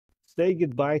Say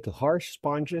goodbye to harsh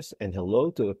sponges and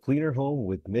hello to a cleaner home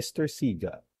with Mr.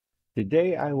 SIGA.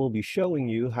 Today I will be showing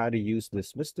you how to use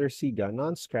this Mr. SIGA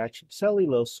non-scratch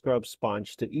cellulose scrub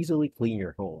sponge to easily clean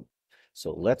your home.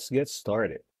 So let's get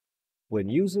started. When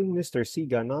using Mr.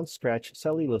 SIGA non-scratch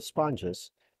cellulose sponges,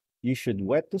 you should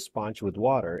wet the sponge with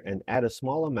water and add a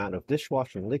small amount of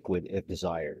dishwashing liquid if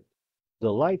desired.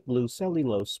 The light blue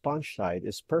cellulose sponge side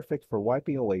is perfect for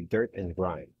wiping away dirt and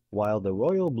grime, while the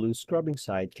royal blue scrubbing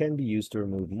side can be used to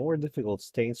remove more difficult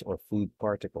stains or food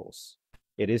particles.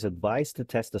 It is advised to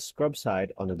test the scrub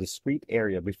side on a discrete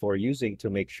area before using to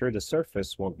make sure the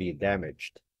surface won't be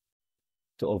damaged.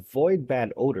 To avoid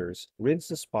bad odors, rinse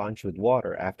the sponge with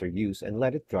water after use and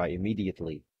let it dry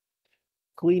immediately.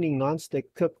 Cleaning nonstick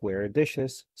cookware,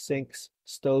 dishes, sinks,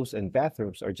 stoves, and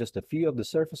bathrooms are just a few of the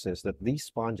surfaces that these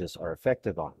sponges are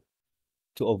effective on.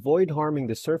 To avoid harming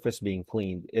the surface being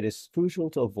cleaned, it is crucial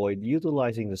to avoid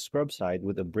utilizing the scrub side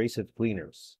with abrasive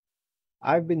cleaners.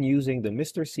 I've been using the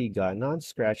Mr. SIGA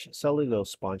non-scratch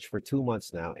cellulose sponge for 2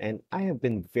 months now, and I have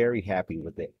been very happy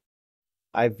with it.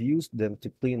 I've used them to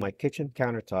clean my kitchen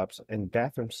countertops and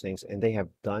bathroom sinks, and they have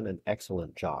done an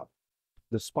excellent job.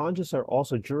 The sponges are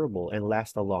also durable and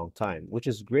last a long time, which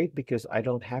is great because I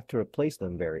don't have to replace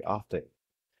them very often.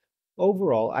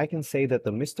 Overall, I can say that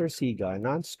the Mr. SIGA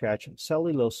non-scratch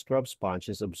cellulose scrub sponge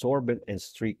is absorbent and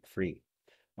streak-free,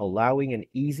 allowing an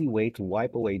easy way to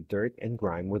wipe away dirt and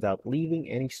grime without leaving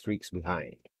any streaks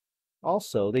behind.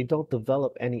 Also, they don't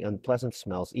develop any unpleasant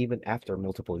smells even after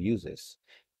multiple uses,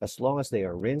 as long as they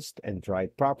are rinsed and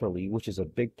dried properly, which is a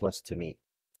big plus to me.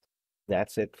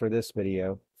 That's it for this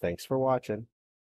video. Thanks for watching.